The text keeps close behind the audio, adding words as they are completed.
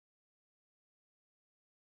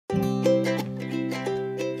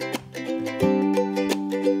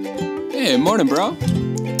Morning, bro.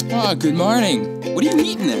 Oh, good morning. What are you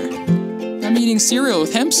eating there? I'm eating cereal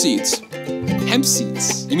with hemp seeds. Hemp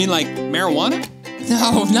seeds? You mean like marijuana?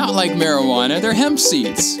 No, not like marijuana. They're hemp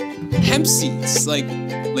seeds. Hemp seeds? Like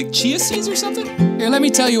chia seeds or something? Here, let me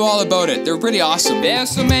tell you all about it. They're pretty awesome. There's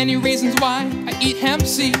so many reasons why I eat hemp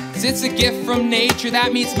seeds. It's a gift from nature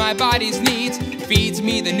that meets my body's needs. Feeds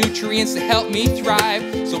me the nutrients to help me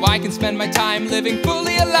thrive, so I can spend my time living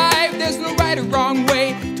fully alive. There's no right or wrong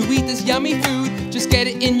way to eat this yummy food. Just get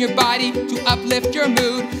it in your body to uplift your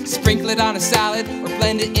mood. Sprinkle it on a salad or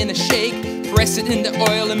blend it in a shake. Press it into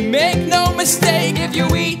oil and make no mistake. If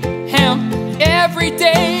you eat hemp every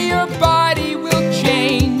day, your body will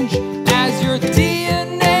change as your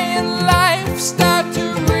DNA and life start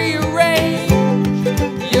to rearrange.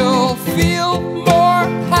 You'll feel more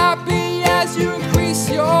happy as you increase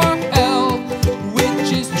your health,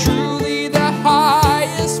 which is truly the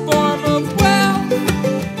highest form of wealth.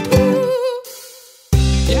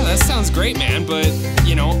 Yeah, that sounds great, man, but,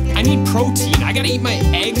 you know, I need protein. I gotta eat my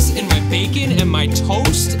eggs and my bacon and my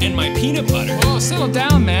toast and my peanut butter. Oh, settle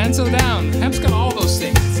down, man, settle down. Hemp's got all those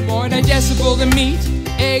things. It's more digestible than meat,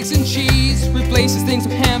 eggs and cheese. Replaces things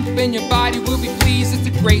with hemp and your body will be pleased. It's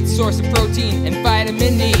a great source of protein and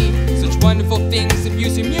vitamin E. Such wonderful things that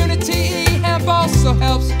boost immunity. Hemp also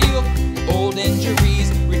helps heal old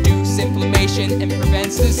injuries, reduce inflammation and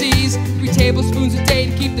prevents disease. 3 tablespoons a day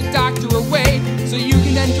to keep the doctor away, so you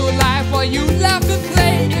can enjoy life while you laugh and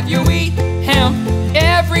play. If you eat hemp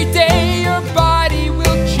every day, your body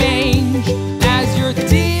will change as your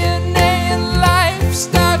DNA and life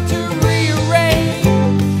start to rearrange.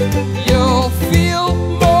 You'll feel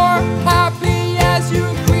more happy as you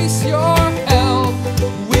increase your health,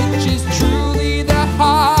 which is truly the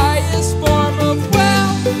highest form of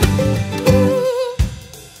wealth.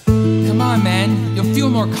 Come on, man, you'll feel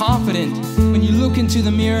more confident when you look into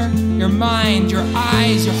the mirror. Your mind, your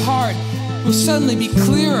eyes, your heart will suddenly be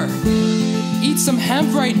clearer. Eat some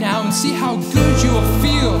hemp right now and see how good you will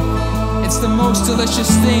feel. It's the most delicious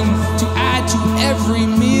thing to add to every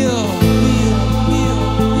meal.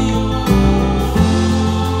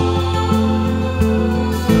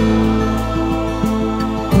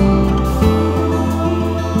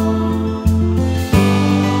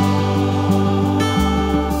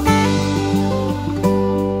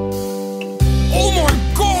 Oh my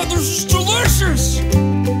god, this is delicious!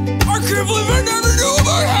 I can't believe I never knew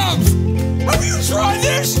about hemp! Have you tried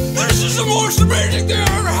this? This is the most amazing thing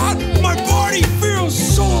I ever had! My body feels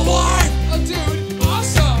so alive! Oh, dude,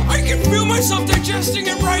 awesome! I can feel myself digesting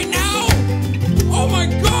it right now! Oh my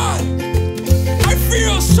god! I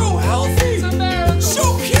feel so healthy! It's a miracle!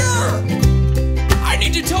 So pure! I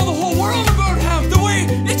need to tell the whole world about hemp, the way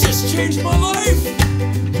it just changed my life!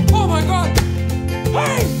 Oh my god!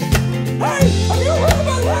 Hey! Hey! Have you heard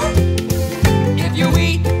about hemp? If you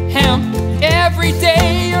eat hemp every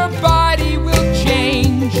day, your body will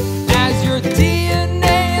change as your DNA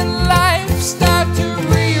and life start to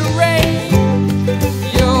rearrange.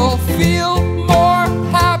 You'll feel more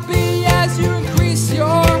happy as you increase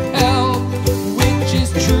your health, which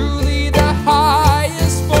is truly the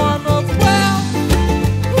highest form of wealth.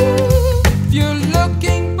 If you're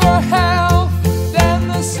looking for health, then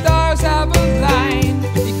the stars have aligned,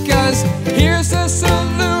 because here's a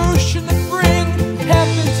solution to bring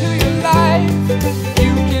hemp into your life.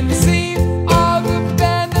 You can receive all the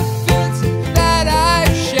benefits that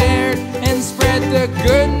I've shared and spread the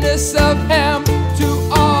goodness of hemp to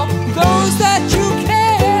all those that you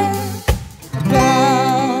care about.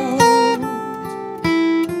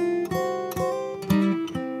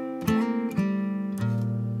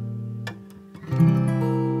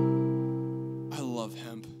 I love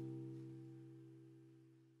hemp.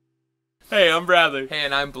 Hey, I'm Bradley. Hey,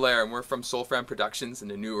 and I'm Blair, and we're from Soulfran Productions and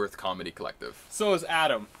the New Earth Comedy Collective. So is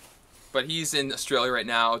Adam. But he's in Australia right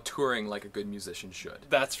now, touring like a good musician should.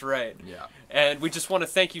 That's right. Yeah. And we just want to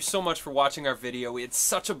thank you so much for watching our video. We had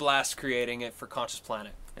such a blast creating it for Conscious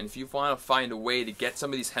Planet. And if you want to find a way to get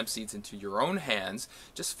some of these hemp seeds into your own hands,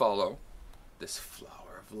 just follow this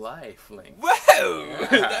flower of life link. Whoa!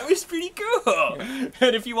 That was pretty cool!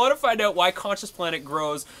 And if you want to find out why Conscious Planet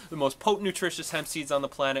grows the most potent, nutritious hemp seeds on the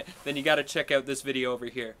planet, then you got to check out this video over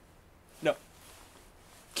here. No.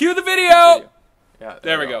 Cue the video! Yeah,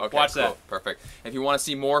 there we go. Okay, watch cool. that. Perfect. If you want to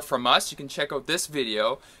see more from us, you can check out this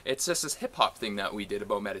video. It's just this hip-hop thing that we did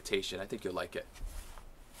about meditation. I think you'll like it.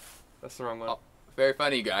 That's the wrong one. Oh, very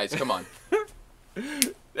funny, guys. Come on.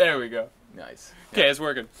 There we go. Nice. Okay, it's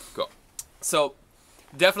working. Cool. So,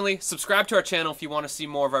 definitely subscribe to our channel if you want to see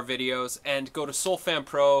more of our videos, and go to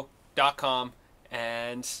soulfanpro.com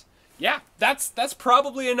and yeah, that's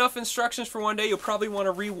probably enough instructions for one day. You'll probably want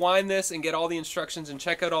to rewind this and get all the instructions and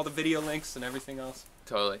check out all the video links and everything else.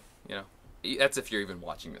 Totally. You know, that's if you're even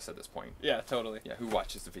watching this at this point. Yeah, totally. Yeah, who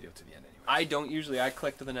watches the video to the end anyway? I don't usually. I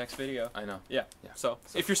click to the next video. I know. Yeah. Yeah. So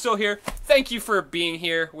if you're still here, thank you for being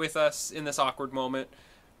here with us in this awkward moment.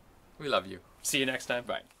 We love you. See you next time.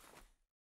 Bye.